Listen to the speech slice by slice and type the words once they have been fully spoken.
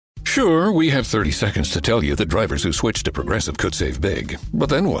Sure, we have 30 seconds to tell you that drivers who switch to Progressive could save big. But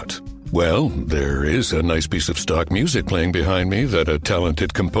then what? Well, there is a nice piece of stock music playing behind me that a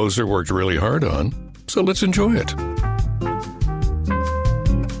talented composer worked really hard on. So let's enjoy it.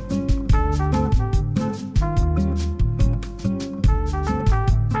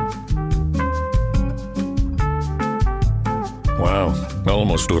 Wow,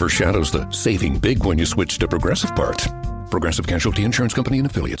 almost overshadows the saving big when you switch to Progressive part. Progressive Casualty Insurance Company and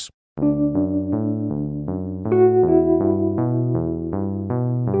Affiliates.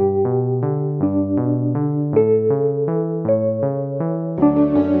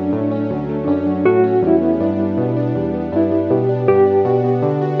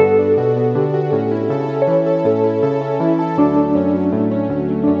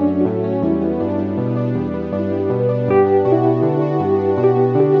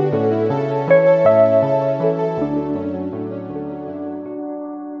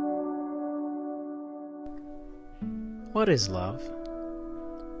 What is love?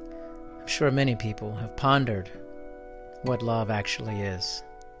 I'm sure many people have pondered what love actually is.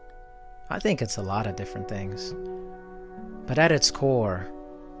 I think it's a lot of different things. But at its core,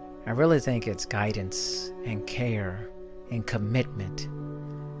 I really think it's guidance and care and commitment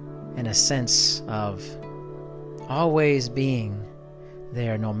and a sense of always being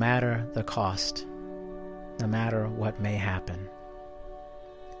there no matter the cost, no matter what may happen.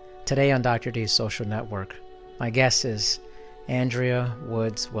 Today on Dr. D's Social Network, my guest is Andrea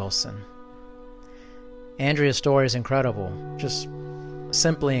Woods Wilson. Andrea's story is incredible, just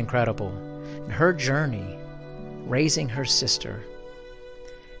simply incredible. And her journey, raising her sister,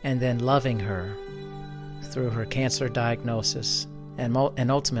 and then loving her through her cancer diagnosis and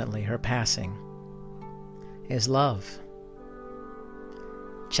ultimately her passing, is love.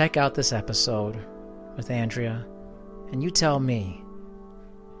 Check out this episode with Andrea, and you tell me,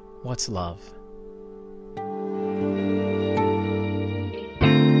 what's love?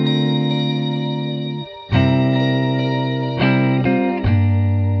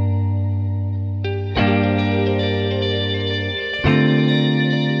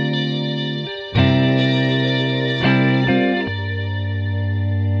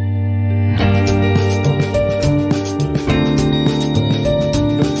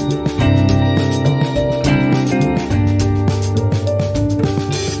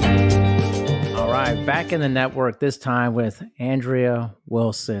 Back in the network, this time with Andrea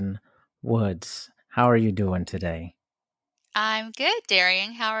Wilson Woods. How are you doing today? I'm good,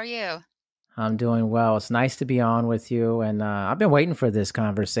 Darian. How are you? I'm doing well. It's nice to be on with you, and I've been waiting for this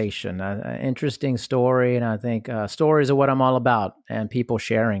conversation. Interesting story, and I think stories are what I'm all about, and people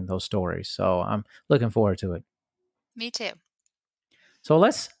sharing those stories. So I'm looking forward to it. Me too. So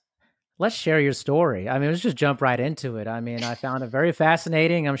let's share your story. I mean, let's just jump right into it. I mean, I found it very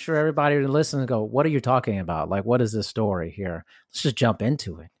fascinating. I'm sure everybody who listens go, what are you talking about? Like, what is this story here? Let's just jump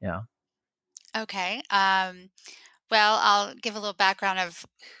into it. Yeah. Okay. Well, I'll give a little background of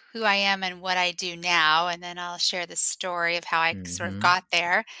who I am and what I do now, and then I'll share the story of how I sort of got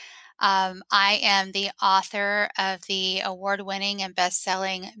there. I am the author of the award-winning and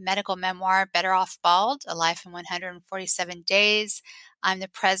best-selling medical memoir, Better Off Bald, A Life in 147 Days. I'm the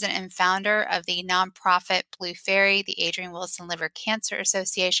president and founder of the nonprofit Blue Fairy, the Adrian Wilson Liver Cancer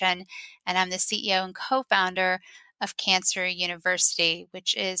Association, and I'm the CEO and co-founder of Cancer University,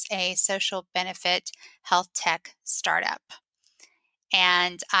 which is a social benefit health tech startup.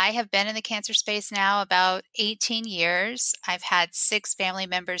 And I have been in the cancer space now about 18 years. I've had 6 family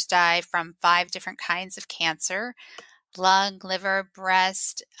members die from 5 different kinds of cancer: lung, liver,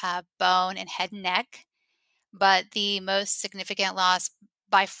 breast, bone, and head and neck. But the most significant loss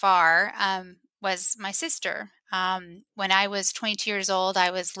by far was my sister. When I was 22 years old, I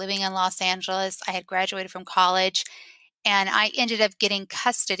was living in Los Angeles. I had graduated from college, and I ended up getting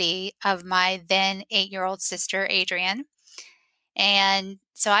custody of my then 8-year-old sister, Adrian. And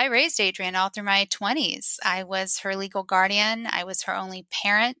so I raised Adrian all through my 20s. I was her legal guardian. I was her only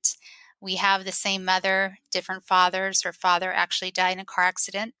parent. We have the same mother, different fathers. Her father actually died in a car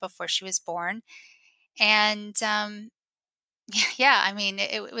accident before she was born. And yeah, I mean,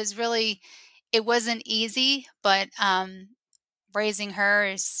 it was really, it wasn't easy, but raising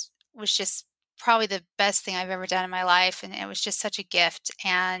her was just probably the best thing I've ever done in my life. And it was just such a gift.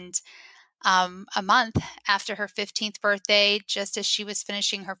 And a month after her 15th birthday, just as she was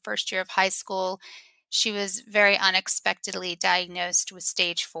finishing her first year of high school, she was very unexpectedly diagnosed with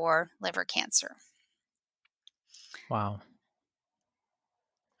stage 4 liver cancer. Wow.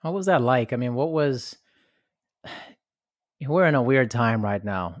 What was that like? I mean, we're in a weird time right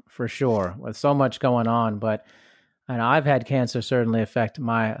now, for sure, with so much going on. But And I've had cancer certainly affect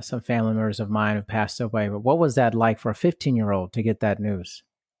some family members of mine who passed away. But what was that like for a 15-year-old to get that news?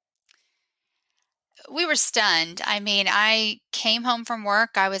 We were stunned. I mean, I came home from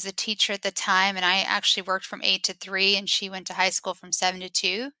work. I was a teacher at the time, and I actually worked from 8 to 3, and she went to high school from 7 to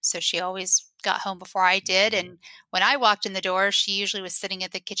 2. So she always got home before I did. And when I walked in the door, she usually was sitting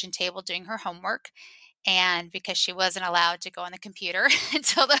at the kitchen table doing her homework. And because she wasn't allowed to go on the computer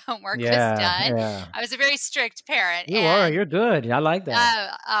until the homework was Yeah, done, yeah. I was a very strict parent. You are. You're good. I like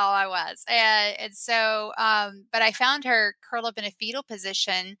that. I was. And so, but I found her curled up in a fetal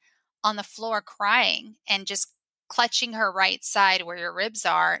position on the floor crying and just clutching her right side where your ribs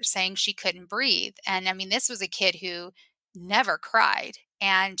are, saying she couldn't breathe. And I mean, this was a kid who never cried.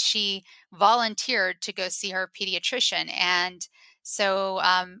 And she volunteered to go see her pediatrician. And so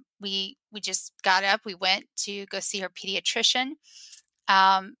we just got up, we went to go see her pediatrician.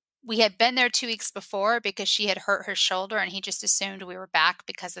 We had been there 2 weeks before because she had hurt her shoulder, and he just assumed we were back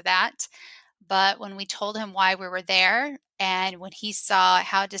because of that. But when we told him why we were there, and when he saw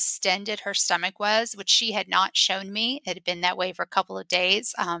how distended her stomach was, which she had not shown me, it had been that way for a couple of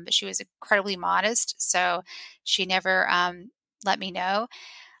days, but she was incredibly modest, so she never let me know.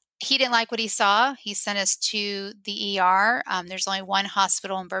 He didn't like what he saw. He sent us to the ER. There's only one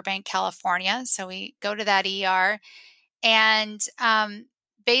hospital in Burbank, California, so we go to that ER. And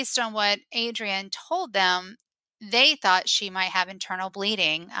based on what Adrian told them, they thought she might have internal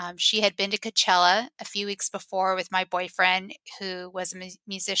bleeding. She had been to Coachella a few weeks before with my boyfriend, who was a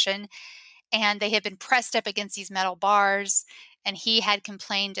musician, and they had been pressed up against these metal bars, and he had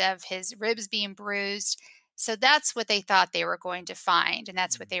complained of his ribs being bruised. So that's what they thought they were going to find, and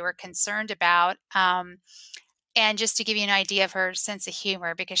that's what they were concerned about. And just to give you an idea of her sense of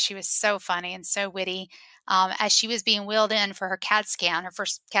humor, because she was so funny and so witty, as she was being wheeled in for her CAT scan, her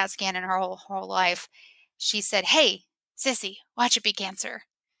first CAT scan in her whole life, she said, "Hey, sissy, watch it be cancer."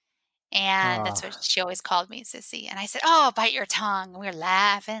 And that's what Oh, she always called me, sissy. And I said, "Oh, bite your tongue." We were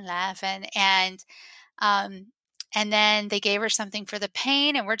laughing, laughing. Um, and then they gave her something for the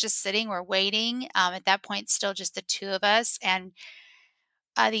pain, and we're just sitting, we're waiting. At that point, still just the two of us. And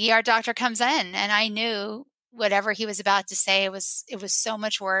the ER doctor comes in, and I knew whatever he was about to say it was so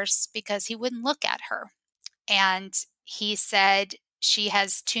much worse because he wouldn't look at her. And he said she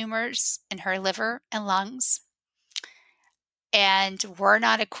has tumors in her liver and lungs, and we're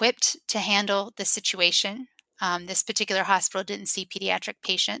not equipped to handle the situation. This particular hospital didn't see pediatric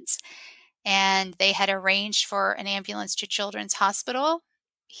patients, and they had arranged for an ambulance to Children's Hospital.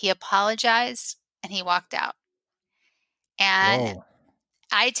 He apologized and he walked out. And whoa.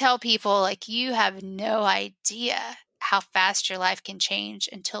 I tell people, like, you have no idea how fast your life can change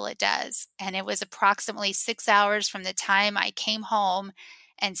until it does. And it was approximately 6 hours from the time I came home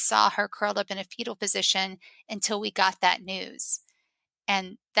and saw her curled up in a fetal position until we got that news.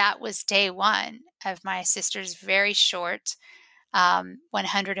 And that was day one of my sister's very short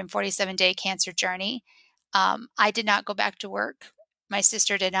 147-day cancer journey. I did not go back to work. My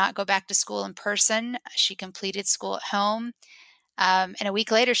sister did not go back to school in person. She completed school at home. And a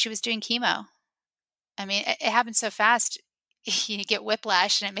week later, she was doing chemo. I mean, it happens so fast. You get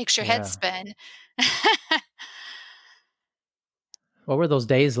whiplash and it makes your head Yeah. spin. What were those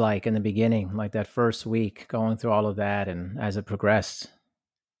days like in the beginning, like that first week going through all of that and as it progressed?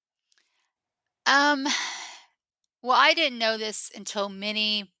 um, well, I didn't know this until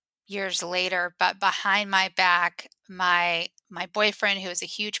many years later, but behind my back, my boyfriend, who was a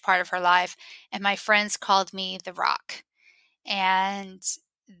huge part of her life, and my friends called me the Rock. And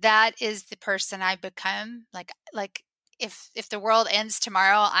that is the person I become. Like if the world ends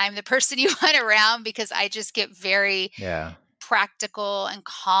tomorrow, I'm the person you want around because I just get very Yeah. practical and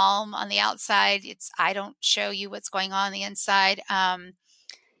calm on the outside. I don't show you what's going on the inside. I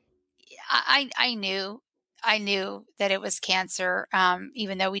knew that it was cancer,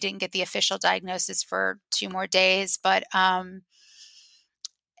 even though we didn't get the official diagnosis for 2 more days. But uh,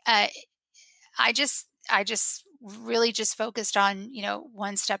 I just really just focused on,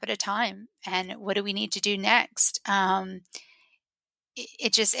 one step at a time, and what do we need to do next?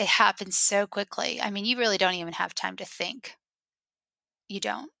 It happens so quickly. I mean, you really don't even have time to think. You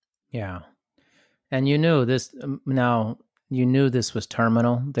don't. Yeah. And you knew this now, you knew this was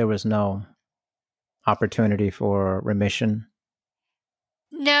terminal. There was no opportunity for remission.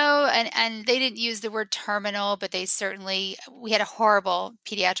 No, and they didn't use the word terminal, but we had a horrible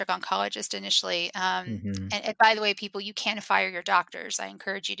pediatric oncologist initially. Hmm. And by the way, people, you can fire your doctors. I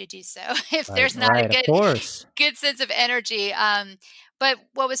encourage you to do so if Right. there's not a Right. Of course. good sense of energy. But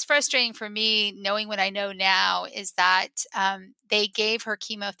what was frustrating for me, knowing what I know now, is that they gave her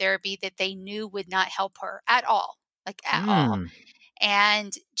chemotherapy that they knew would not help her at all. like at all. Mm.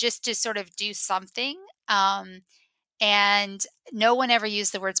 And just to sort of do something. And no one ever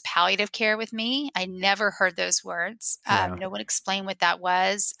used the words palliative care with me. I never heard those words. Yeah. No one explained what that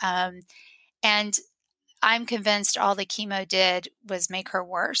was. And I'm convinced all the chemo did was make her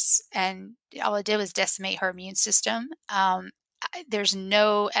worse, and all it did was decimate her immune system. There's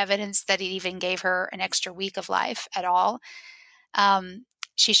no evidence that it even gave her an extra week of life at all. Um,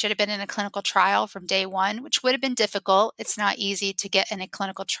 she should have been in a clinical trial from day one, which would have been difficult. It's not easy to get in a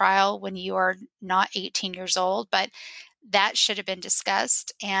clinical trial when you are not 18 years old, but that should have been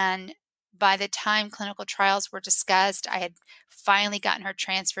discussed. And by the time clinical trials were discussed, I had finally gotten her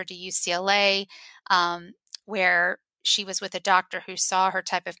transferred to UCLA, where she was with a doctor who saw her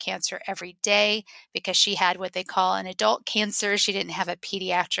type of cancer every day because she had what they call an adult cancer. She didn't have a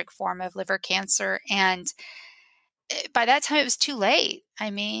pediatric form of liver cancer. And by that time, it was too late. I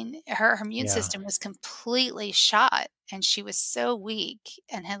mean, her immune Yeah. system was completely shot, and she was so weak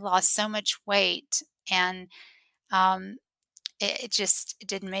and had lost so much weight. And um, it just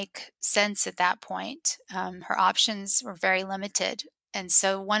didn't make sense at that point. Her options were very limited. And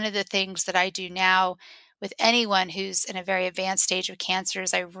so, one of the things that I do now with anyone who's in a very advanced stage of cancer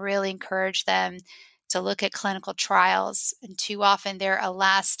is I really encourage them to look at clinical trials. And too often, they're a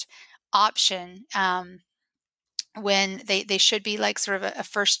last option. When they should be like sort of a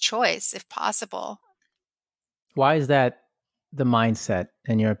first choice if possible. Why is that the mindset,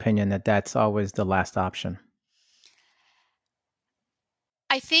 in your opinion, that that's always the last option?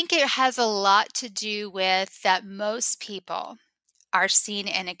 I think it has a lot to do with that most people are seen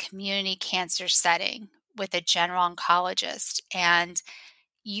in a community cancer setting with a general oncologist. And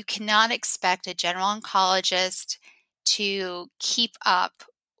you cannot expect a general oncologist to keep up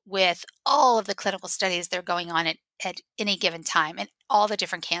with all of the clinical studies that are going on at any given time and all the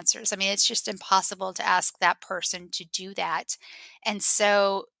different cancers. I mean, it's just impossible to ask that person to do that. And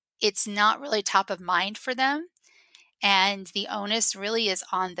so it's not really top of mind for them. And the onus really is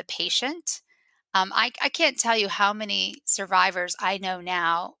on the patient. I can't tell you how many survivors I know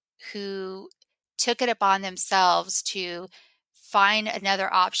now who took it upon themselves to find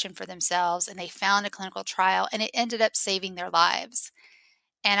another option for themselves, and they found a clinical trial and it ended up saving their lives.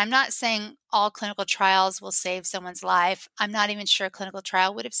 And I'm not saying all clinical trials will save someone's life. I'm not even sure a clinical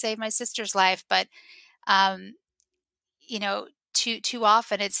trial would have saved my sister's life, but um, you know, too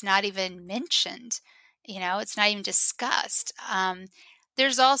often it's not even mentioned. It's not even discussed.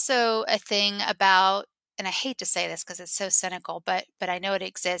 There's also a thing about, and I hate to say this because it's so cynical, but I know it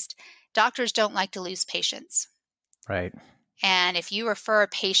exists. Doctors don't like to lose patients. Right. And if you refer a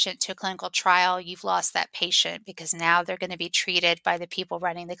patient to a clinical trial, you've lost that patient because now they're going to be treated by the people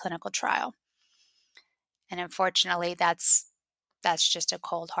running the clinical trial. And unfortunately, that's just a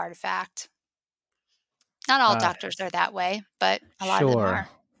cold hard fact. Not all Uh, doctors are that way, but a lot of them sure. are.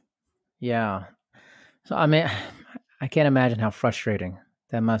 Yeah. So, I mean, I can't imagine how frustrating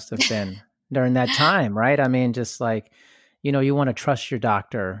that must have been during that time, right? I mean, just like, you want to trust your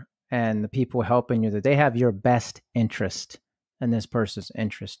doctor and the people helping you, that they have your best interest and this person's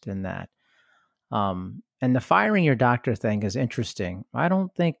interest in that. And the firing your doctor thing is interesting. Why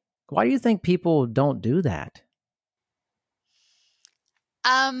do you think people don't do that?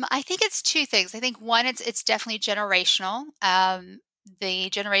 I think it's two things. I think one, it's definitely generational. The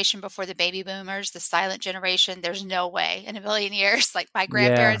generation before the baby boomers, the silent generation, there's no way in a million years, like my Yeah,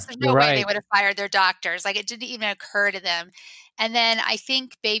 grandparents, there's you're no way they right. would have fired their doctors. Like it didn't even occur to them. And then I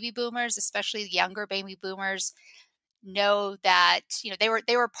think baby boomers, especially younger baby boomers, know that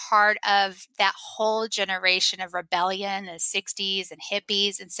they were part of that whole generation of rebellion, the 60s and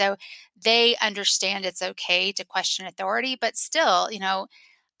hippies, and so they understand it's okay to question authority, but still,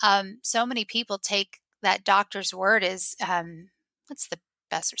 so many people take that doctor's word as what's the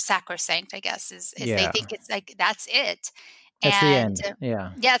best sacrosanct, I guess, is they Yeah, think it's like that's it. that's the And end.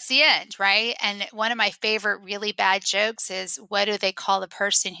 Yeah, yeah, it's the end, right? And one of my favorite really bad jokes is, what do they call the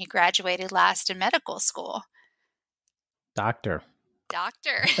person who graduated last in medical school? doctor.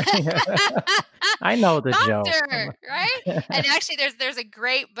 Doctor. I know the joke. Doctor, right? And actually there's a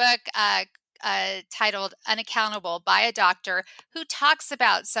great book titled Unaccountable by a doctor who talks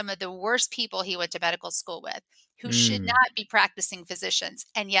about some of the worst people he went to medical school with, who should Mm, not be practicing physicians,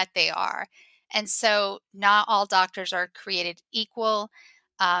 and yet they are. And so not all doctors are created equal.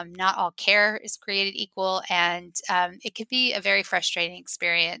 Not all care is created equal, and it could be a very frustrating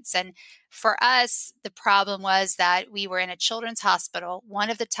experience. And for us, the problem was that we were in a children's hospital, one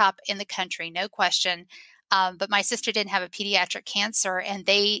of the top in the country, no question. But my sister didn't have a pediatric cancer, and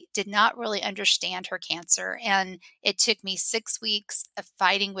they did not really understand her cancer. And it took me 6 weeks of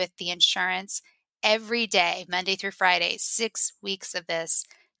fighting with the insurance every day, Monday through Friday, 6 weeks of this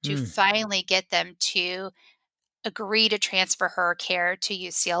to finally get them to agree to transfer her care to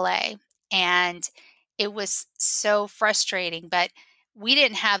UCLA. And it was so frustrating, but we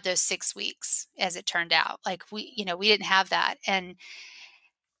didn't have those 6 weeks as it turned out. Like we didn't have that. And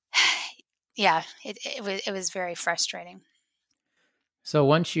yeah, it was very frustrating. So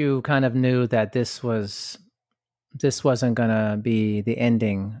once you kind of knew that this wasn't going to be the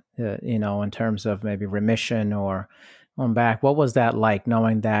ending, in terms of maybe remission or going back, what was that like,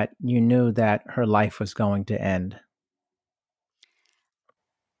 knowing that you knew that her life was going to end?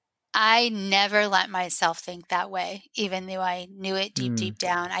 I never let myself think that way, even though I knew it deep, Mm, deep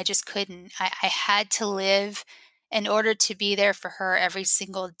down. I just couldn't. I had to live in order to be there for her every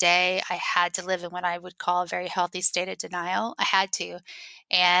single day. I had to live in what I would call a very healthy state of denial. I had to.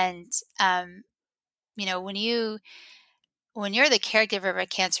 And, you know, when you're the caregiver of a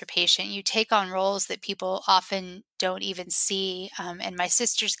cancer patient, you take on roles that people often don't even see. In my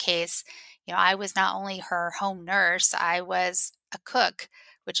sister's case, I was not only her home nurse, I was a cook,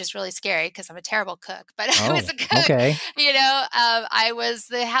 which is really scary because I'm a terrible cook, but I was oh, a cook. okay. I was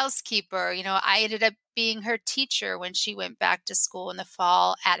the housekeeper. I ended up being her teacher when she went back to school in the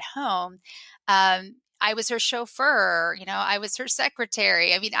fall at home. I was her chauffeur. I was her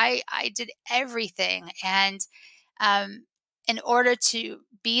secretary. I mean, I did everything. And um, in order to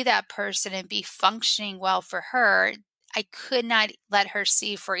be that person and be functioning well for her, I could not let her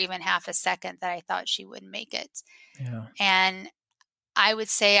see for even half a second that I thought she wouldn't make it. Yeah. And I would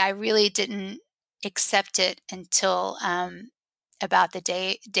say I really didn't accept it until about the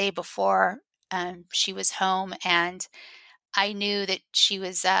day before she was home, and I knew that she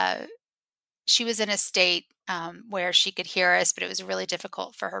was in a state where she could hear us, but it was really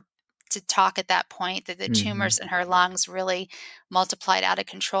difficult for her to talk at that point, that the Hmm. tumors in her lungs really multiplied out of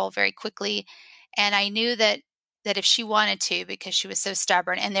control very quickly. And I knew that if she wanted to, because she was so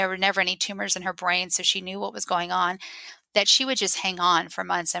stubborn and there were never any tumors in her brain, so she knew what was going on, that she would just hang on for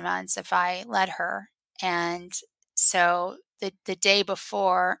months and months if I let her. And so the day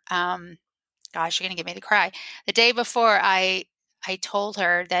before, gosh, you're gonna get me to cry. The day before, I told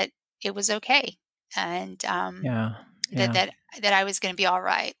her that it was okay, and Yeah. that Yeah. that I was going to be all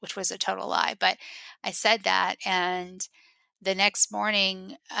right, which was a total lie. But I said that, and the next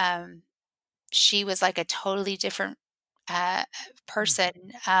morning, she was like a totally different uh,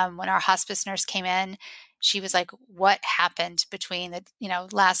 person. When our hospice nurse came in, she was like, "What happened between the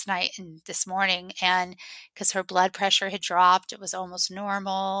last night and this morning?" And because her blood pressure had dropped, it was almost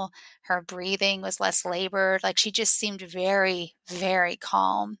normal. Her breathing was less labored. Like she just seemed very, very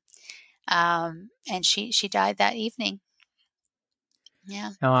calm. And she died that evening.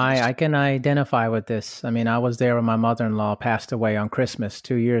 Yeah, No, it was. I can identify with this. I mean, I was there when my mother-in-law passed away on Christmas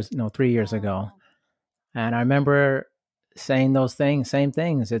 2 years, no, 3 years ago. Oh, And I remember saying those things, same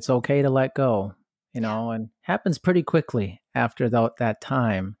things. It's okay to let go, yeah, and happens pretty quickly after that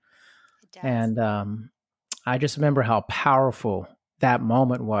time. it does. And I just remember how powerful that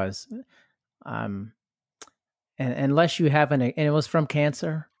moment was. Um, and unless you have and it was from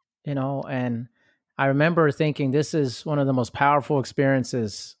cancer, and I remember thinking this is one of the most powerful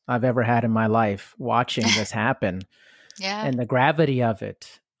experiences I've ever had in my life, watching this happen Yeah. and the gravity of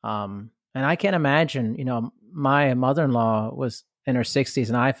it. And I can't imagine, my mother-in-law was in her 60s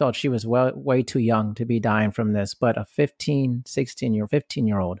and I felt she was way too young to be dying from this, but a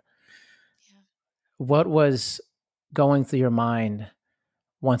 15-year old, Yeah. what was going through your mind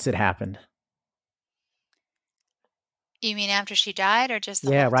once it happened? You mean after she died or just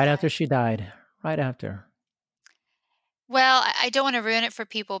the Yeah, whole right after time? she died. Right after. Well, I don't wanna ruin it for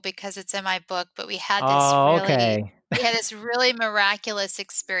people because it's in my book, but Oh, okay. we had this really miraculous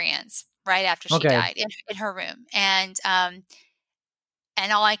experience right after she Okay. died in her room, and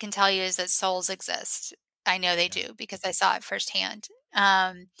all I can tell you is that souls exist. I know they Yeah. do because I saw it firsthand.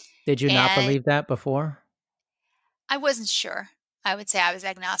 Um, Did you not and believe that before? I wasn't sure. I would say I was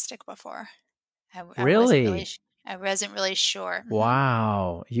agnostic before. Really? I wasn't really sure. Mhm.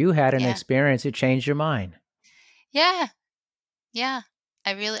 Wow. You had an Yeah. experience that changed your mind. Yeah. Yeah.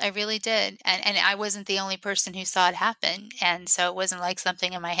 I really did. And I wasn't the only person who saw it happen, and so it wasn't like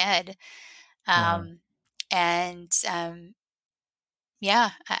something in my head. Wow. Um, and,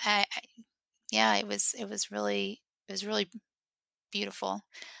 yeah, yeah, it was really beautiful.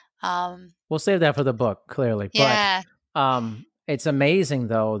 Um, We'll save that for the book, clearly. But yeah. it's amazing,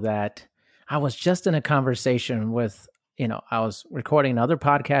 though, that I was just in a conversation with, I was recording another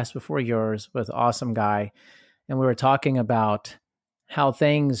podcast before yours with an awesome guy. And we were talking about how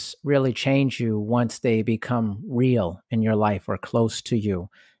things really change you once they become real in your life or close to you.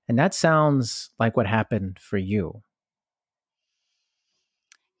 And that sounds like what happened for you.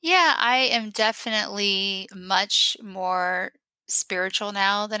 Yeah, I am definitely much more spiritual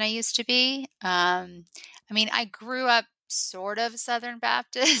now than I used to be. I mean, I grew up sort of Southern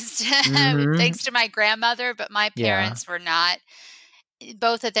Baptist, Mm-hmm. thanks to my grandmother, but my Yeah. parents were not.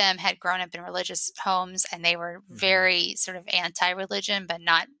 Both of them had grown up in religious homes, and they were Mm-hmm. very sort of anti-religion, but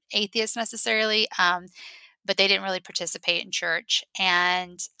not atheists necessarily. But they didn't really participate in church.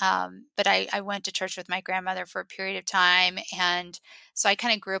 And but I went to church with my grandmother for a period of time, and so I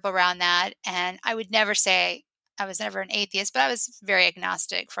kind of grew up around that. And I would never say I was never an atheist, but I was very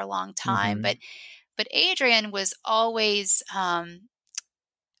agnostic for a long time. Mm-hmm. But Adrian was always on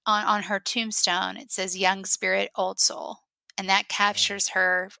her tombstone. It says "Young Spirit, Old Soul," and that captures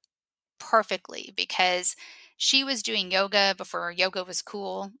her perfectly because she was doing yoga before yoga was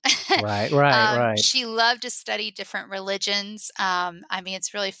cool. Right, right, right. She loved to study different religions. I mean,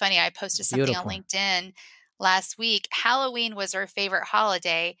 it's really funny. I posted something on Beautiful. LinkedIn last week. Halloween was her favorite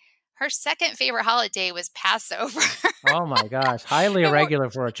holiday. Her second favorite holiday was Passover. Oh my gosh. Highly And irregular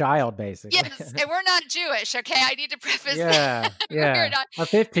for a child, basically. yes, and we're not Jewish, okay? I need to preface Yeah, that. We're yeah. not. A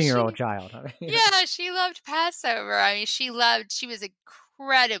 15-year-old She child. I mean, Yeah, she loved Passover. I mean, she was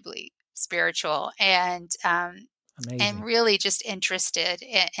incredibly spiritual and amazing. really just interested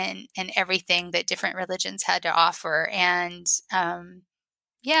in everything that different religions had to offer. And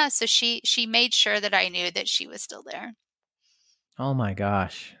yeah, so she made sure that I knew that she was still there. Oh my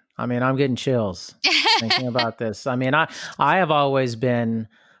gosh. I mean, I'm getting chills thinking about this. I mean, I have always been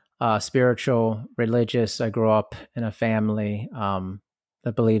spiritual, religious. I grew up in a family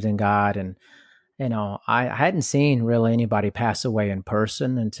that believed in God, and I hadn't seen really anybody pass away in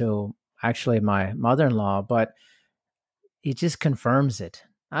person until actually my mother-in-law, but it just confirms it.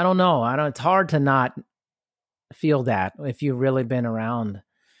 I don't know. I don't. It's hard to not feel that if you've really been around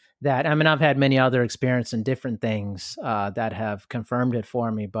that. I mean, I've had many other experiences and different things that have confirmed it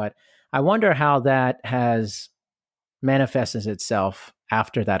for me, but I wonder how that has manifested itself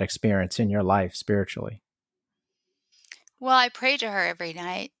after that experience in your life spiritually. Well, I pray to her every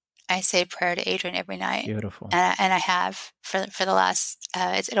night. I say prayer to Adrian every night, Beautiful. and I have for the last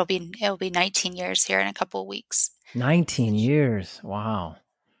it'll be 19 years here in a couple of weeks. 19 years. Wow.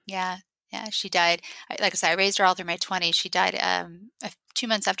 Yeah, yeah, she died. Like I said, I raised her all through my 20s. She died 2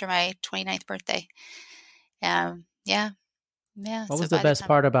 months after my 29th birthday. Yeah, yeah. What So was the by the best time,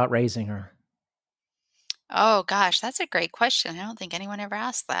 part about raising her? oh gosh, that's a great question. I don't think anyone ever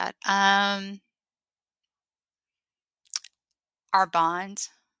asked that. Our bond.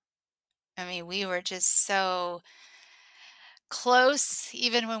 I mean, we were just so close,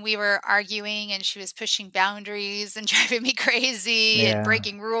 even when we were arguing and she was pushing boundaries and driving me crazy and Yeah.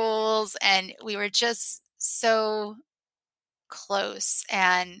 breaking rules, and we were just so close.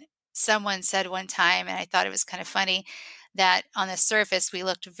 And someone said one time, and I thought it was kind of funny, that on the surface we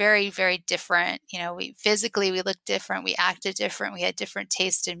looked very, very different. We physically we looked different, we acted different, we had different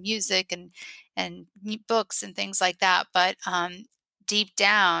taste in music and books and things like that. But deep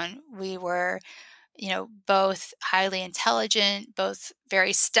down, we were, both highly intelligent, both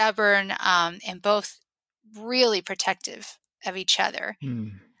very stubborn, and both really protective of each other. Hmm.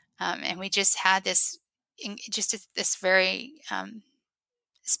 And we just had this very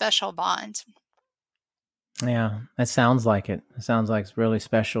special bond. Yeah, that sounds like it. It sounds like it's really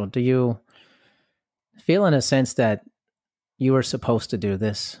special. Do you feel in a sense that you were supposed to do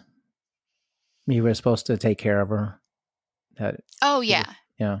this? You were supposed to take care of her? That Oh it was, yeah.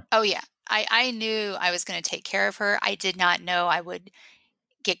 yeah. Oh yeah. I knew I was going to take care of her. I did not know I would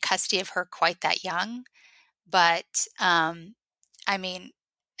get custody of her quite that young. But I mean,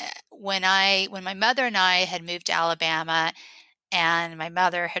 when my mother and I had moved to Alabama, and my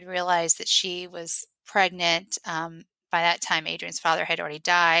mother had realized that she was pregnant. By that time, Adrian's father had already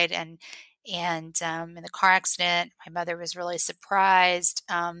died, and in the car accident, my mother was really surprised.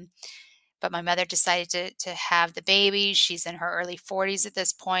 But my mother decided to have the baby. She's in her early 40s at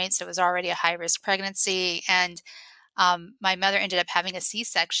this point, so it was already a high risk pregnancy. And my mother ended up having a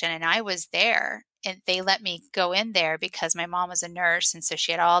C-section, and I was there. And they let me go in there because my mom was a nurse, and so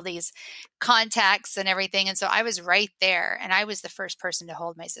she had all these contacts and everything. And so I was right there, and I was the first person to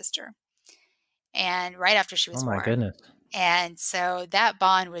hold my sister, and right after she Oh was my born. goodness. And so that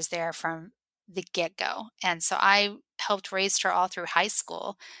bond was there from the get-go. And so I helped raise her all through high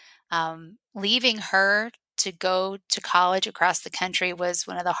school. Leaving her to go to college across the country was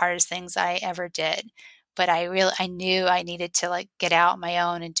one of the hardest things I ever did. But I knew I needed to like get out on my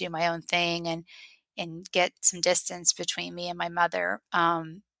own and do my own thing and get some distance between me and my mother.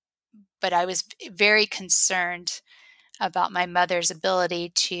 But I was very concerned about my mother's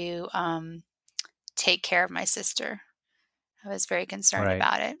ability to take care of my sister. I was very concerned Right.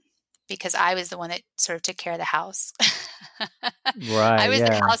 about it because I was the one that sort of took care of the house. I Right. was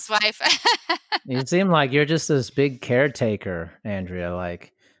the Yeah. housewife. You seem like you're just this big caretaker, Andrea.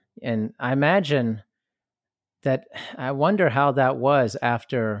 Like, and I imagine that I wonder how that was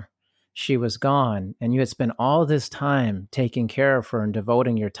after she was gone and you had spent all this time taking care of her and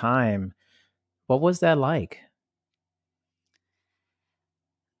devoting your time. What was that like?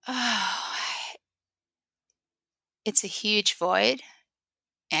 Oh, it's a huge void,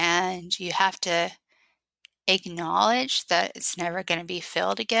 and you have to acknowledge that it's never going to be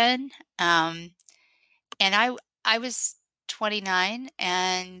filled again. And I was 29,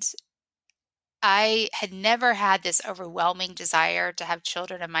 and I had never had this overwhelming desire to have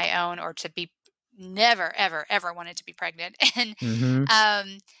children of my own or to be never, ever, ever wanted to be pregnant. Mm-hmm.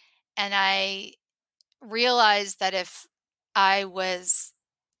 Um, and I realized that I was,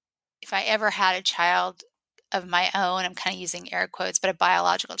 if I ever had a child of my own, I'm kind of using air quotes, but a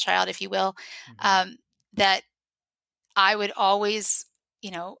biological child, if you will, Mm-hmm. um, that I would always,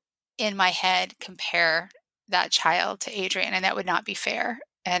 you know, in my head compare that child to Adrian, and that would not be fair.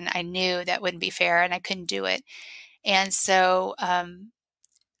 And I knew that wouldn't be fair, and I couldn't do it. And so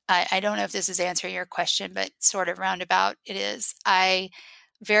I don't know if this is answering your question, but sort of roundabout it is. I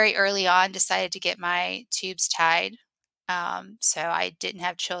very early on decided to get my tubes tied. So I didn't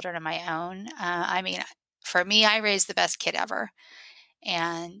have children of my own. I mean, for me, I raised the best kid ever.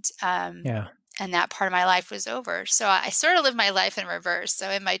 And Yeah. and that part of my life was over. So I sort of lived my life in reverse. So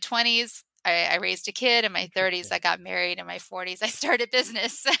in my 20s, I raised a kid. In my 30s, Interesting. I got married. In my 40s, I started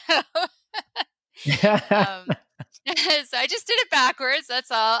business. Yeah. Um, so I just did it backwards.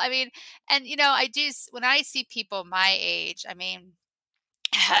 That's all. I mean, and I do, when I see people my age, I mean,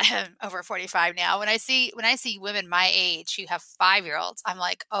 over 45 now, when I see women my age who have 5-year-olds, I'm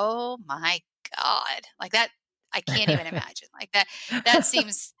like, oh my God, like that. I can't even imagine like that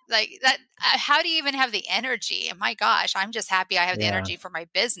seems like that. How do you even have the energy? And my gosh, I'm just happy I have the Yeah. energy for my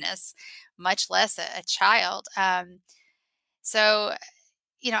business, much less a child. So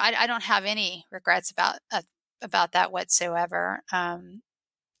I don't have any regrets about that whatsoever.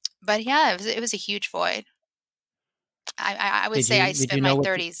 But yeah, it was a huge void. I would Did say I you did you spent know my what?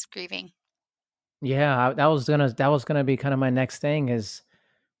 30s grieving. Yeah, that was gonna be kind of my next thing. Is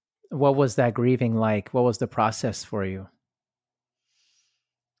what was that grieving like? What was the process for you?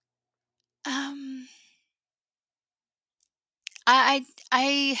 Um, I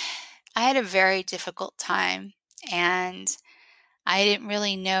I I had a very difficult time, and I didn't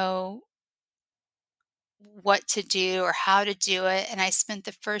really know what to do or how to do it. And I spent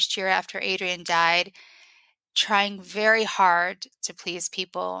the first year after Adrian died trying very hard to please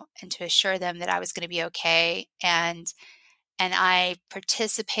people and to assure them that I was going to be okay. And I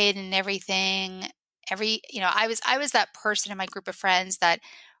participated in everything. I was that person in my group of friends that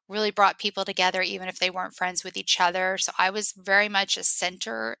really brought people together, even if they weren't friends with each other. So I was very much a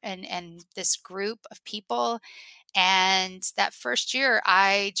center and this group of people. And that first year,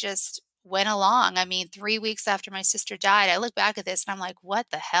 I just went along. I mean, 3 weeks after my sister died, I look back at this and I'm like, what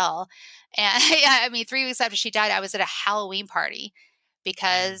the hell? And yeah, I mean, 3 weeks after she died, I was at a Halloween party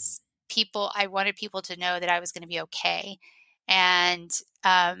Mm. because I wanted people to know that I was going to be okay. And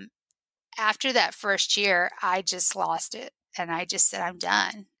um, after that first year, I just lost it. And I just said, I'm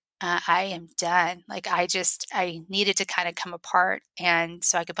done. I am done. Like, I needed to kind of come apart and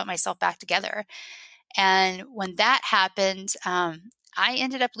so I could put myself back together. And when that happened, I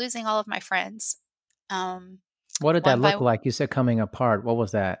ended up losing all of my friends, um, What did that one by look one. like? You said coming apart. What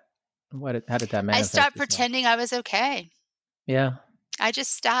was that? How did that I manifest stopped itself? pretending I was okay. Yeah. I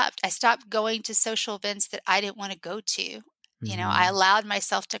just stopped. I stopped going to social events that I didn't want to go to. I Mhm. allowed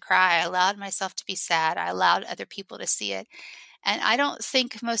myself to cry. I allowed myself to be sad. I allowed other people to see it. And I don't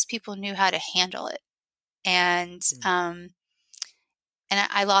think most people knew how to handle it. And Mm. um, and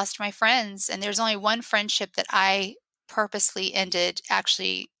I lost my friends. And there's only one friendship that I purposely ended,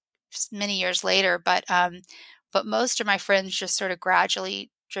 actually many years later. But most of my friends just sort of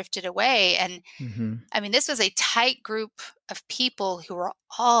gradually drifted away. And Mhm. I mean, this was a tight group of people who were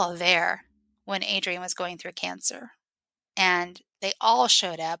all there when Adrian was going through cancer. And they all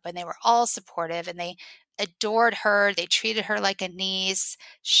showed up and they were all supportive and they adored her. They treated her like a niece.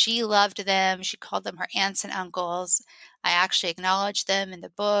 She loved them. She called them her aunts and uncles. I actually acknowledged them in the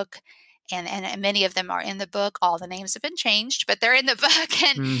book. And many of them are in the book. All the names have been changed, but they're in the book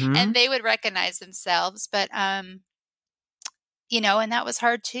and Mhm. they would recognize themselves. But and that was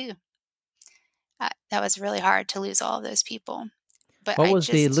hard too. That was really hard to lose all of those people. But What I was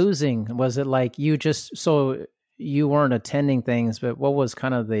the just losing? Was it like you just so you weren't attending things, but what was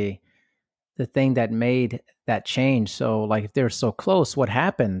kind of the thing that made that change? So like if they're so close, what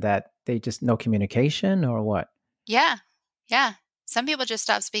happened? That they just no communication or what? Yeah. Yeah. Some people just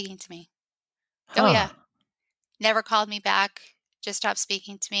stopped speaking to me. Oh, Huh. yeah. Never called me back, just stopped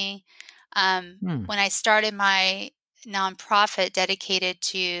speaking to me. Hmm. When I started my nonprofit dedicated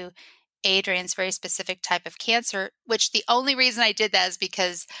to Adrian's very specific type of cancer, which the only reason I did that is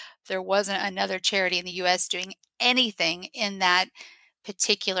because there wasn't another charity in the US doing anything in that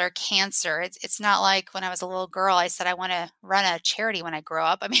particular cancer. It's not like when I was a little girl, I said I want to run a charity when I grow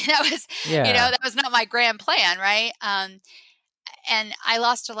up. I mean, that was, Yeah. that was not my grand plan, right? And I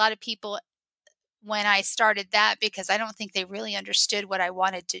lost a lot of people when I started that because I don't think they really understood what I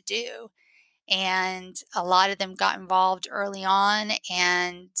wanted to do. And a lot of them got involved early on,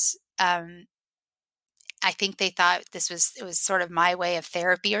 and um, I think they thought it was sort of my way of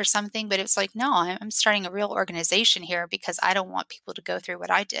therapy or something. But it's like, no, I'm starting a real organization here because I don't want people to go through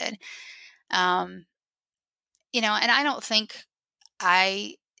what I did. Um, and I don't think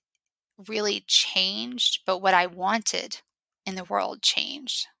I really changed, but what I wanted in the world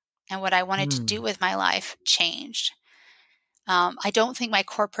changed, and what I wanted to do Hmm. with my life changed. I don't think my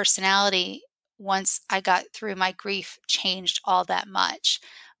core personality, once I got through my grief, changed all that much,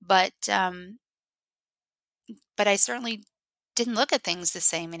 but but I certainly didn't look at things the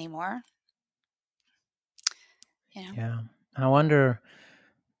same anymore. You know. Yeah. I wonder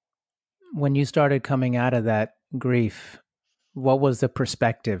when you started coming out of that grief, what was the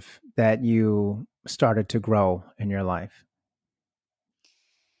perspective that you started to grow in your life?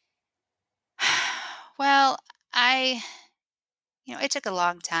 Well, I, it took a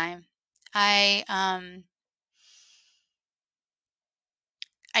long time. I um,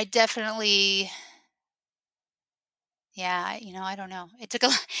 I definitely, yeah, I don't know. It took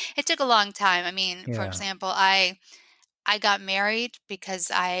a it took a long time. I mean, for Yeah. example, I got married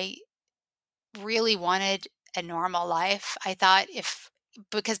because I really wanted a normal life. I thought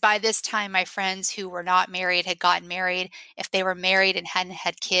because by this time my friends who were not married had gotten married. If they were married and hadn't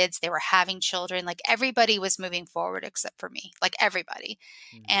had kids, they were having children. Like everybody was moving forward except for me. Like everybody.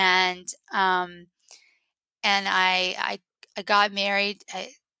 Mm. And I got married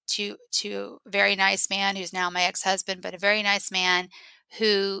to a very nice man who's now my ex-husband, but a very nice man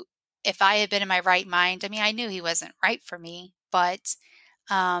who, if I had been in my right mind, I mean, I knew he wasn't right for me,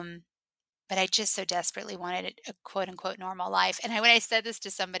 um, but I just so desperately wanted a quote unquote normal life. And when I said this to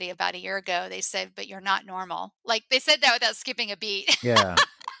somebody about a year ago, they said, "But you're not normal." Like they said that without skipping a beat. Yeah.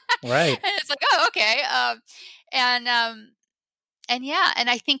 Right. And it's like, oh, okay. And and yeah, and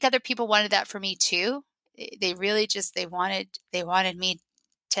I think other people wanted that for me too. They really just they wanted me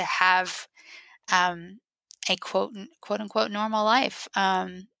to have um, a quote unquote normal life.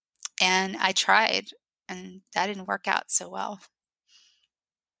 And I tried, and that didn't work out so well.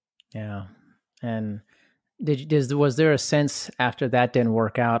 Yeah. And was there a sense after that didn't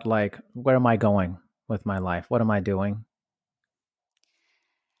work out, like, where am I going with my life? What am I doing?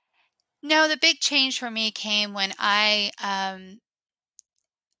 No, the big change for me came when I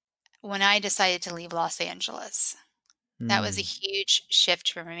decided to leave Los Angeles. That was a Mm. huge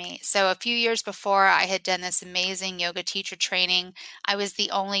shift for me. So a few years before, I had done this amazing yoga teacher training. I was the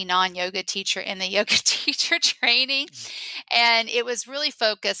only non-yoga teacher in the yoga teacher training, and it was really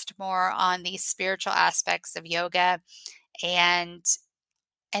focused more on the spiritual aspects of yoga. And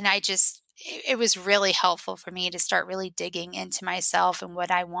it was really helpful for me to start really digging into myself and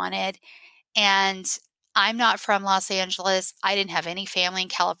what I wanted. And I'm not from Los Angeles. I didn't have any family in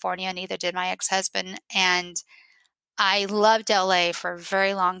California, neither did my ex-husband. And I loved LA for a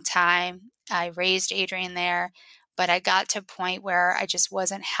very long time. I raised Adrian there, but I got to a point where I just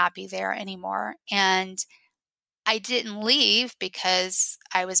wasn't happy there anymore. And I didn't leave because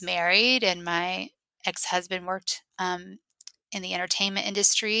I was married and my ex-husband worked in the entertainment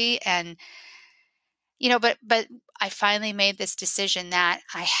industry. And but I finally made this decision that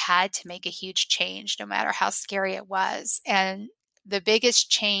I had to make a huge change no matter how scary it was. And the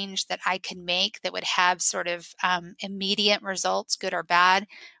biggest change that I could make that would have sort of immediate results, good or bad,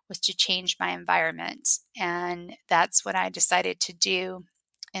 was to change my environment. And that's what I decided to do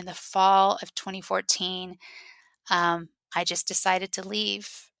in the fall of 2014. I just decided to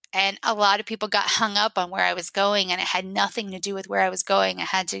leave. And a lot of people got hung up on where I was going, and it had nothing to do with where I was going. It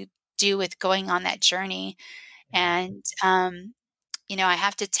had to do with going on that journey. And, I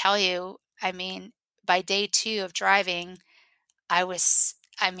have to tell you, I mean, by day 2 of driving, I was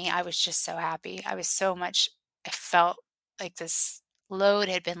just so happy. I felt like this load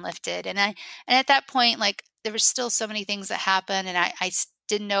had been lifted. And at that point, like, there were still so many things that happened, and I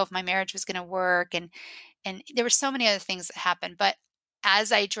didn't know if my marriage was going to work. and there were so many other things that happened. But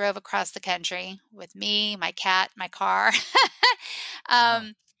as I drove across the country with me, my cat, my car, Wow.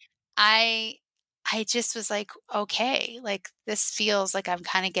 um, I I just was like, okay, like this feels like I'm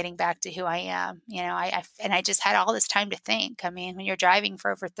kind of getting back to who I am. And I just had all this time to think. I mean, when you're driving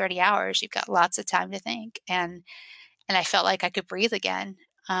for over 30 hours, you've got lots of time to think. And I felt like I could breathe again.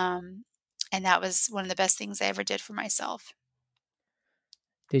 Um, and that was one of the best things I ever did for myself.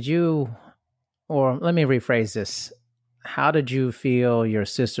 Did you, or let me rephrase this. How did you feel your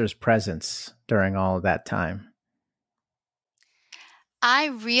sister's presence during all of that time? I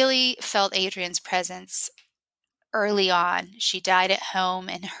really felt Adrian's presence early on. She died at home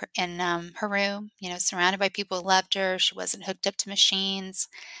in her room, surrounded by people who loved her. She wasn't hooked up to machines.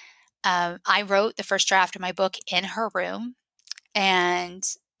 I wrote the first draft of my book in her room, and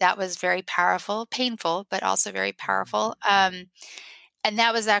that was very powerful, painful, but also very powerful. And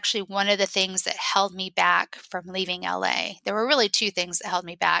that was actually one of the things that held me back from leaving LA. There were really two things that held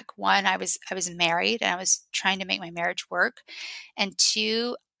me back. One, I was married and I was trying to make my marriage work. And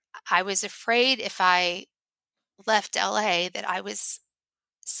two, I was afraid if I left LA that I was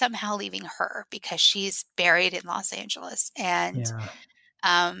somehow leaving her because she's buried in Los Angeles. Yeah.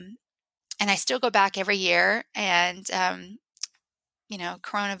 Um and I still go back every year, and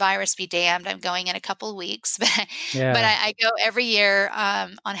coronavirus be damned, I'm going in a couple of weeks, but Yeah. I go every year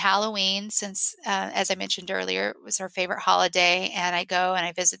on Halloween since, as I mentioned earlier, it was her favorite holiday, and I go and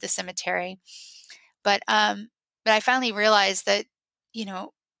I visit the cemetery. But but I finally realized that, you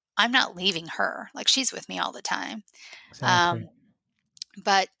know, I'm not leaving her. Like she's with me all the time. Exactly. Um,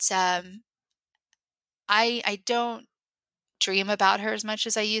 but I don't dream about her as much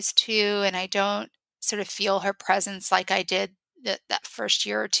as I used to, and I don't sort of feel her presence like I did that first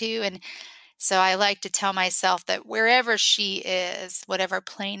year or two. And so I like to tell myself that wherever she is, whatever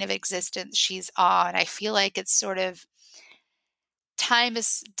plane of existence she's on, I feel like it's sort of time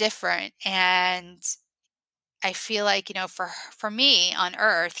is different. And I feel like, for me on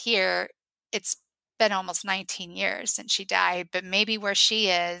Earth here, it's been almost 19 years since she died, but maybe where she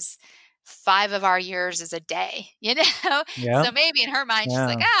is, 5 of our years is a day, you know? Yeah. So maybe in her mind, she's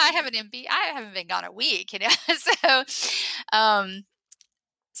like, Yeah. I haven't been gone a week, you know? So, um,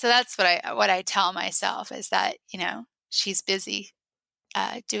 so that's what I tell myself is that, she's busy,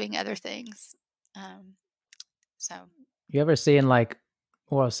 doing other things. Um, so You ever seen like,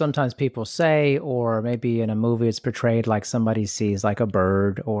 well, sometimes people say, or maybe in a movie it's portrayed like somebody sees like a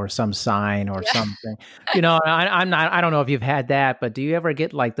bird or some sign or yeah. something. I'm not, I don't know if you've had that, but do you ever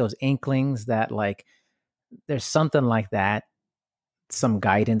get like those inklings that like there's something like that, some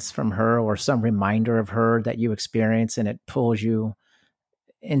guidance from her or some reminder of her that you experience and it pulls you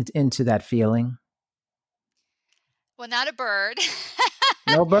into that feeling? Well, not a bird.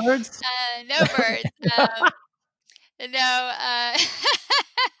 No birds? No birds. No, I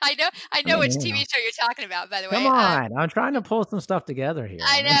I know mean, which TV show you're talking about, by the come way. on. I'm trying to pull some stuff together here.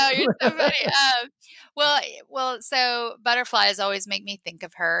 I know, you're so funny. So butterflies always make me think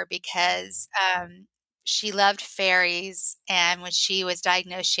of her because, she loved fairies, and when she was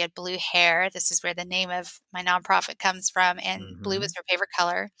diagnosed, she had blue hair. This is where the name of my nonprofit comes from, and blue was Mhm. her favorite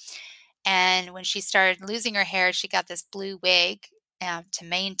color. And when she started losing her hair, she got this blue wig, to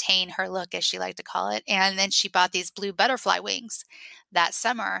maintain her look, as she liked to call it. And then she bought these blue butterfly wings that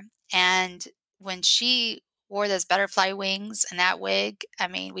summer. And when she wore those butterfly wings and that wig, I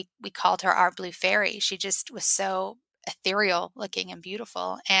mean, we called her our blue fairy. She just was so ethereal looking and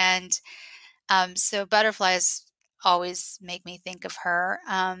beautiful. And so butterflies always make me think of her.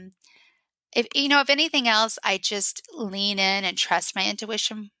 If anything else, I just lean in and trust my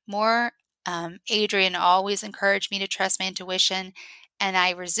intuition more. Adrian always encouraged me to trust my intuition, and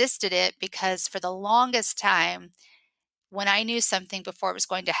I resisted it because for the longest time, when I knew something before it was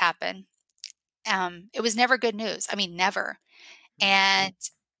going to happen, it was never good news. I mean, never. And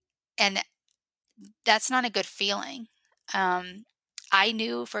and that's not a good feeling. Um, I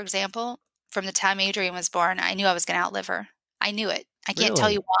knew, for example, from the time Adrian was born, I knew I was going to outlive her. I knew it. I can't tell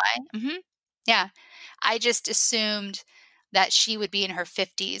you Really? why. Yeah. I just assumed that she would be in her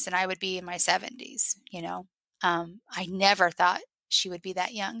 50s and I would be in my 70s, you know? I never thought she would be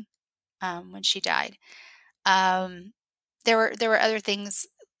that young, when she died. Um, there were other things,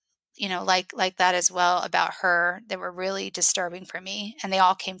 like that as well about her that were really disturbing for me, and they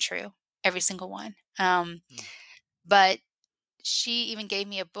all came true, every single one. But she even gave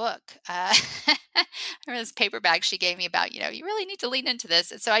me a book. I remember this paperback she gave me about, you really need to lean into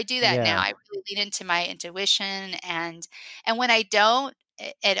this. And so I do that now. Yeah. I really lean into my intuition, and when I don't,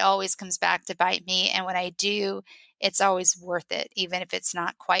 it always comes back to bite me. And when I do, it's always worth it, even if it's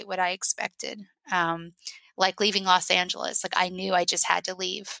not quite what I expected. Like leaving Los Angeles, like I knew I just had to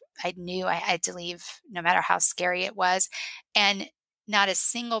leave. I knew I had to leave no matter how scary it was. And not a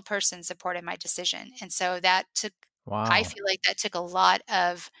single person supported my decision. And so I Wow. feel like that took a lot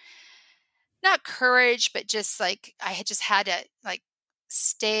of, not courage, but just like I had just had to like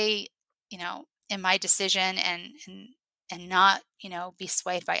stay, in my decision and not, be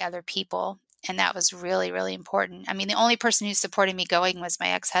swayed by other people. And that was really, really important. I mean, the only person who supported me going was my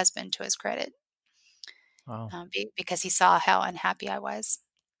ex-husband, to his credit, Wow. because he saw how unhappy I was.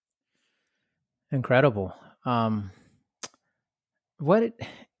 Incredible. Um, what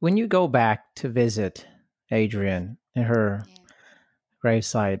when you go back to visit Adrian in her Yeah.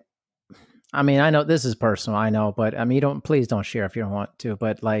 gravesite, I mean, I know this is personal, I know, but I mean, you don't please don't share if you don't want to,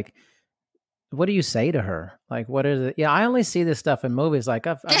 but like what do you say to her? Like, what is it? Yeah, I only see this stuff in movies. Like,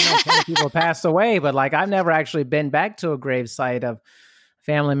 I've known plenty of people passed away, but like, I've never actually been back to a gravesite of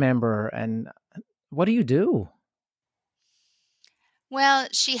family member. And what do you do? Well,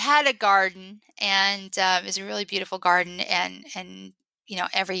 she had a garden, and it was a really beautiful garden. And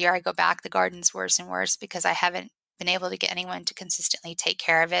every year I go back, the garden's worse and worse because I haven't been able to get anyone to consistently take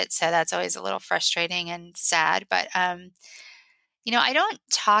care of it. So that's always a little frustrating and sad. But I don't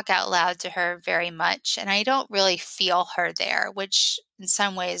talk out loud to her very much, and I don't really feel her there, which in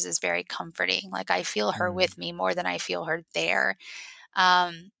some ways is very comforting. Like I feel her Mm. with me more than I feel her there.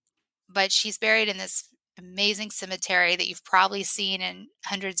 Um, but she's buried in this amazing cemetery that you've probably seen in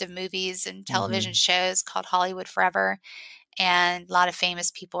hundreds of movies and television Hmm. shows called Hollywood Forever. And a lot of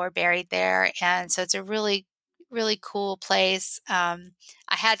famous people are buried there. And so it's a really, really cool place. I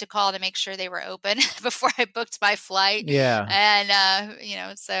had to call to make sure they were open before I booked my flight. Yeah. And,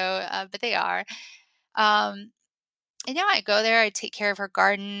 but they are. Um, I go there, I take care of her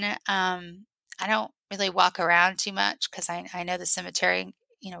garden. I don't really walk around too much because I know the cemetery,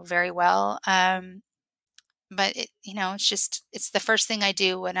 very well. But it's the first thing I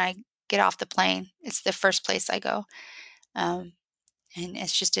do when I get off the plane. It's the first place I go. Um, and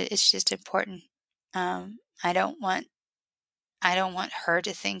it's just important. Um, I don't want I don't want her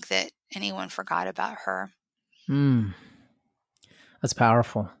to think that anyone forgot about her. Mm. That's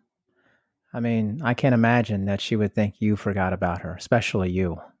powerful. I mean, I can't imagine that she would think you forgot about her, especially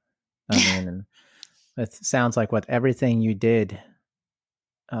you. I mean, and it sounds like with everything you did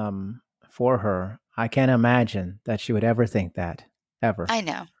for her, I can't imagine that she would ever think that, ever. I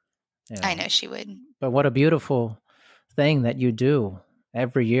know. You I know, know she would. but what a beautiful thing that you do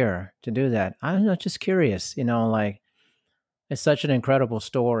every year to do that. I'm just curious, like it's such an incredible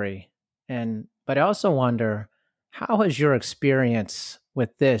story. But I also wonder, how has your experience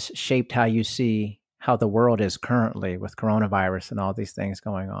with this shaped how you see how the world is currently with coronavirus and all these things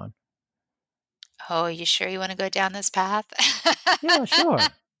going on? Oh, you sure you want to go down this path? Yeah, sure.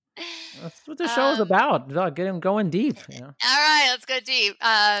 That's what the show is um, about getting going deep. all right, let's go deep.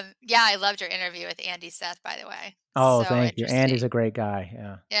 Yeah, I loved your interview with Andy Seth, by the way. Oh, So thank you. Andy's interesting. a great guy.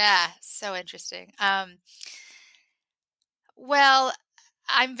 Yeah. Yeah, so interesting. Well,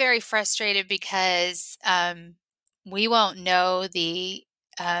 I'm very frustrated because we won't know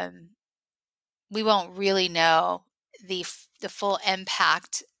um, we won't really know the full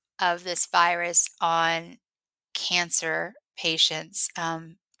impact of this virus on cancer patients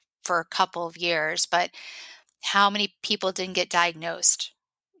for a couple of years. But how many people didn't get diagnosed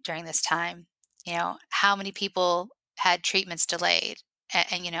during this time? How many people had treatments delayed?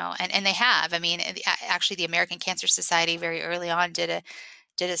 And they have. I mean, actually, the American Cancer Society very early on did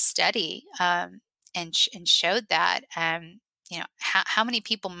a study and showed that how many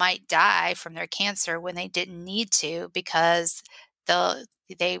people might die from their cancer when they didn't need to because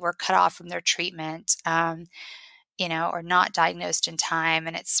they were cut off from their treatment, or not diagnosed in time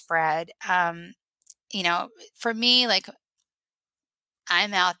and it spread. For me, like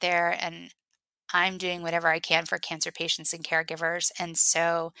I'm out there and I'm doing whatever I can for cancer patients and caregivers. And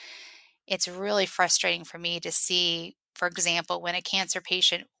so it's really frustrating for me to see, for example, when a cancer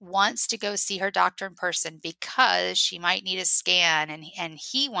patient wants to go see her doctor in person because she might need a scan and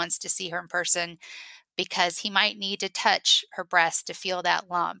he wants to see her in person because he might need to touch her breast to feel that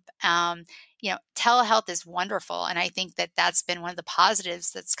lump. Telehealth is wonderful. And I think that that's been one of the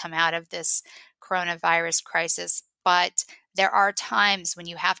positives that's come out of this coronavirus crisis. But there are times when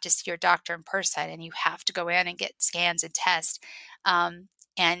you have to see your doctor in person and you have to go in and get scans and tests.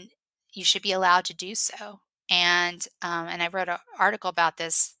 And you should be allowed to do so. And I wrote an article about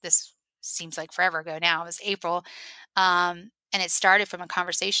this. This seems like forever ago now. It was April. And it started from a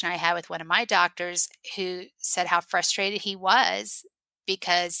conversation I had with one of my doctors who said how frustrated he was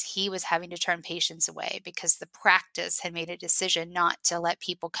because he was having to turn patients away because the practice had made a decision not to let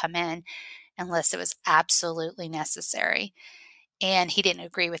people come in unless it was absolutely necessary. And he didn't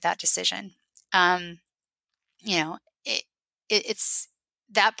agree with that decision. Um, you know, it, it's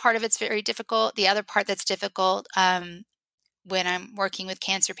that part of it's very difficult. The other part that's difficult when I'm working with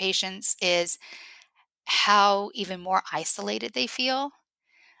cancer patients is how even more isolated they feel.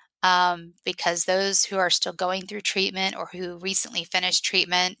 Because those who are still going through treatment or who recently finished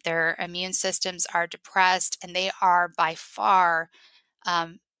treatment, their immune systems are depressed and they are by far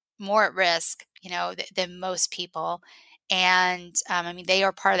um, more at risk, than most people. And I mean, they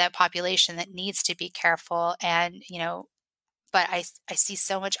are part of that population that needs to be careful. And, but I see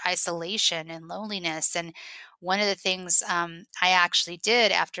so much isolation and loneliness. And one of the things I actually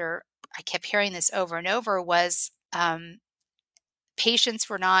did after I kept hearing this over and over was patients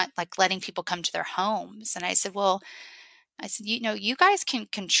were not like letting people come to their homes. And I said, you guys can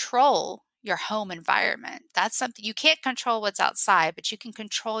control your home environment. That's something you can't control what's outside, but you can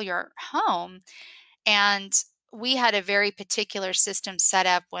control your home. And we had a very particular system set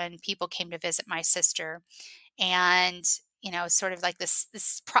up when people came to visit my sister. And, sort of like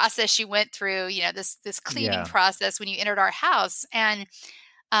this process you went through, this cleaning Yeah. process when you entered our house. And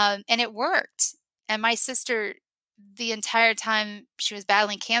it worked. And my sister, the entire time she was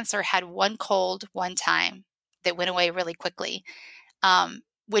battling cancer, had one cold one time that went away really quickly,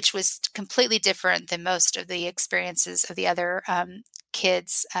 which was completely different than most of the experiences of the other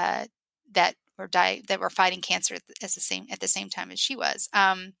kids that were fighting cancer at the same time as she was.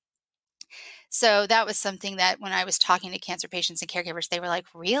 So that was something that when I was talking to cancer patients and caregivers, they were like,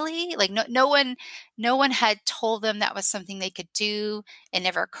 really? Like no one had told them that was something they could do. It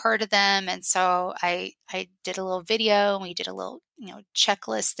never occurred to them. And so I did a little video and we did a little,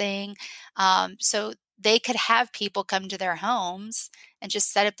 checklist thing. So they could have people come to their homes and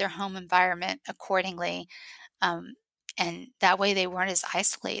just set up their home environment accordingly. And that way they weren't as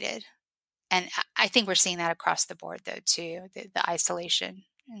isolated. And I think we're seeing that across the board though, too, the isolation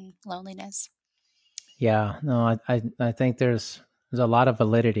and loneliness. Yeah, no, I think there's a lot of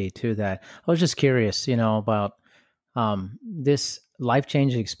validity to that. I was just curious, about this life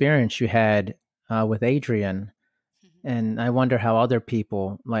changing experience you had with Adrian, Mhm. and I wonder how other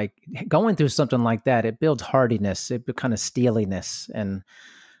people like going through something like that. It builds hardiness, it kind of steeliness, and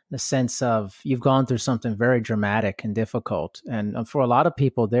the sense of you've gone through something very dramatic and difficult. And for a lot of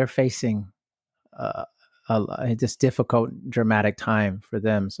people, they're facing uh, this difficult, dramatic time for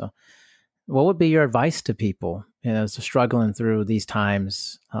them. So what would be your advice to people, struggling through these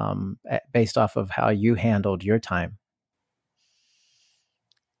times, based off of how you handled your time?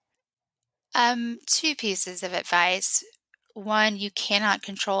 Two pieces of advice. One, you cannot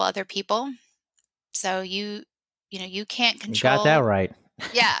control other people. So you can't You got that control. right.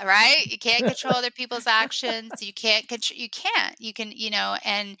 Yeah, right? You can't control other people's actions. You can't you can't. You can,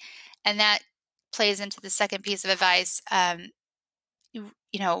 and that plays into the second piece of advice.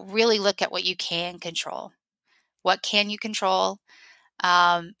 Really look at what you can control. What can you control?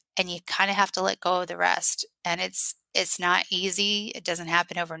 And you kind of have to let go of the rest. And it's not easy. It doesn't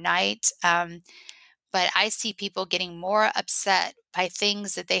happen overnight. But I see people getting more upset by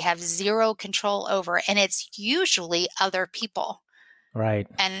things that they have zero control over, and it's usually other people. Right.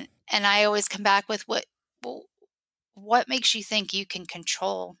 And I always come back with well, what makes you think you can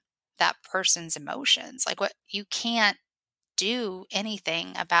control that person's emotions? Like what you can't do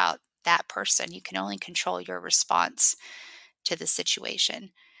anything about that person. You can only control your response to the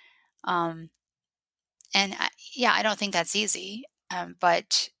situation. Um, and yeah, I don't think that's easy.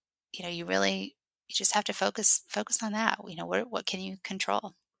 But you just have to focus on that. What can you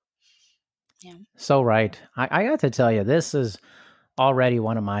control? Yeah. So right. I got to tell you, this is already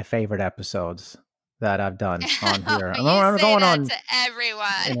one of my favorite episodes that I've done on here. You I'm say going that on, to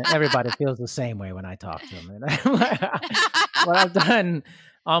everyone. and everybody feels the same way when I talk to them. Well, I've done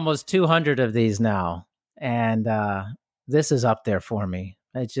almost 200 of these now, and this is up there for me.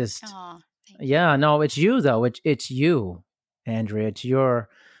 It just, Oh, thank you. yeah, no, it's you though. It's you, Andrea. It's your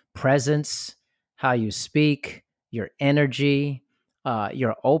presence, how you speak, your energy,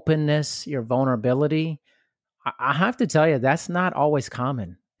 your openness, your vulnerability. I have to tell you, that's not always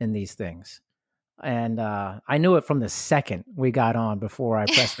common in these things. And I knew it from the second we got on before I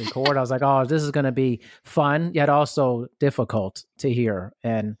pressed record. I was like, oh, this is going to be fun, yet also difficult to hear.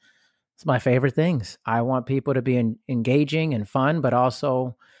 And it's my favorite things. I want people to be engaging and fun, but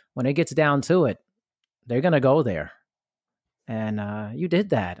also when it gets down to it, they're going to go there. And you did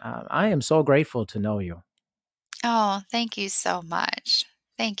that. I am so grateful to know you. Oh, thank you so much.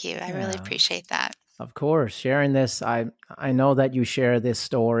 Thank you. I really Yeah. appreciate that. Of course, sharing this, I know that you share this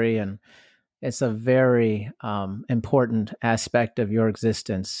story, and it's a very important aspect of your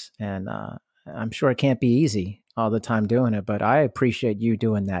existence, and I'm sure it can't be easy all the time doing it, but I appreciate you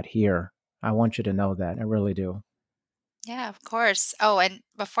doing that here. I want you to know that. I really do. Yeah, of course. Oh, and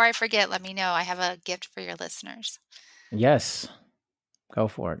before I forget, let me know I have a gift for your listeners. Yes, go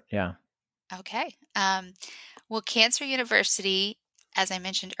for it. Yeah. Okay. Well, Cancer University, as I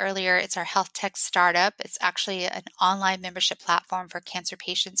mentioned earlier, it's our health tech startup. It's actually an online membership platform for cancer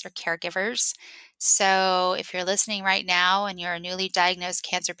patients or caregivers. So if you're listening right now and you're a newly diagnosed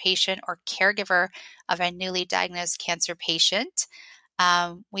cancer patient or caregiver of a newly diagnosed cancer patient,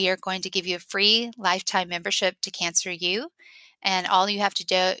 we are going to give you a free lifetime membership to Cancer U. And all you have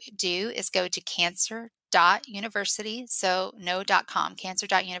to do is go to cancer.university. So no .com,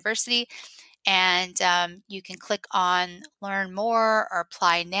 cancer.university. And you can click on learn more or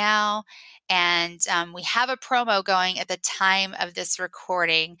apply now. And we have a promo going at the time of this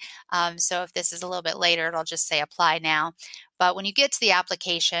recording. So if this is a little bit later, it'll just say apply now. But when you get to the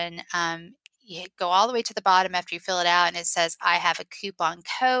application, you go all the way to the bottom after you fill it out, and it says, I have a coupon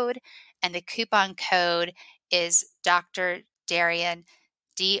code. And the coupon code is Dr. Darian,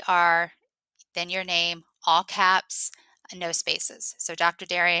 DR, then your name, all caps, no spaces. So Dr.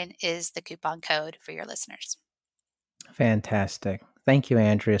 Darian is the coupon code for your listeners. Fantastic. Thank you,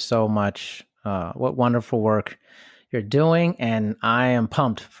 Andrea, so much. What wonderful work you're doing. And I am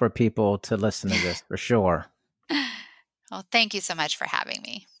pumped for people to listen to this for sure. Well, thank you so much for having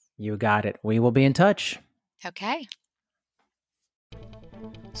me. You got it. We will be in touch. Okay.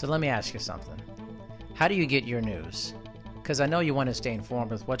 So let me ask you something. How do you get your news? Because I know you want to stay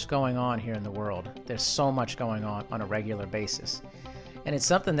informed with what's going on here in the world. There's so much going on a regular basis. And it's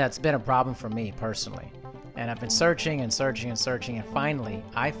something that's been a problem for me personally. And I've been searching and searching and searching, and finally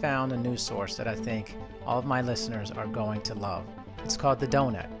I found a news source that I think all of my listeners are going to love. It's called The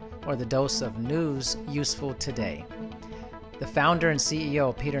Donut, or the dose of news useful today. The founder and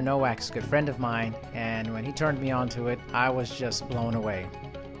CEO, Peter Nowak, is a good friend of mine, and when he turned me on to it, I was just blown away.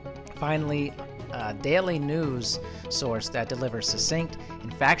 Finally, a daily news source that delivers succinct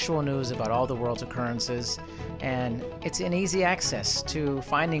and factual news about all the world's occurrences, and it's in easy access to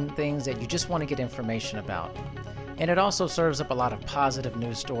finding things that you just want to get information about. And it also serves up a lot of positive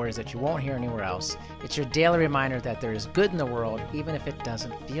news stories that you won't hear anywhere else. It's your daily reminder that there is good in the world, even if it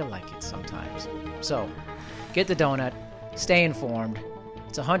doesn't feel like it sometimes. So, get the donut, stay informed.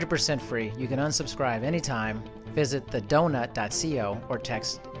 It's 100% free. You can unsubscribe anytime. Visit thedonut.co or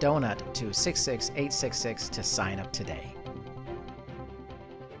text donut to 66866 to sign up today.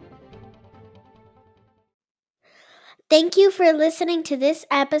 Thank you for listening to this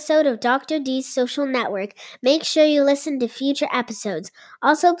episode of Dr. D's Social Network. Make sure you listen to future episodes.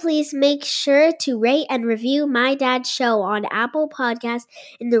 Also, please make sure to rate and review My Dad's Show on Apple Podcasts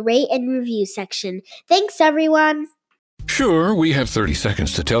in the rate and review section. Thanks, everyone. Sure, we have 30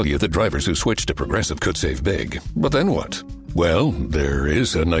 seconds to tell you that drivers who switch to Progressive could save big. But then what? Well, there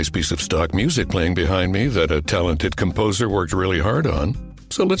is a nice piece of stock music playing behind me that a talented composer worked really hard on.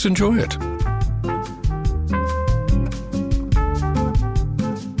 So let's enjoy it.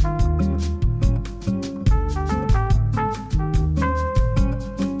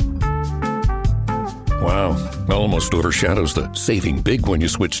 Wow, almost overshadows the saving big when you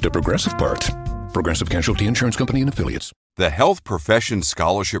switch to Progressive part. Progressive Casualty Insurance Company and Affiliates. The Health Professions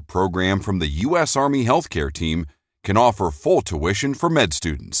Scholarship Program from the U.S. Army Healthcare Team can offer full tuition for med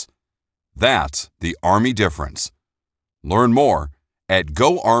students. That's the Army difference. Learn more at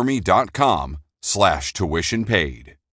goarmy.com/tuition paid.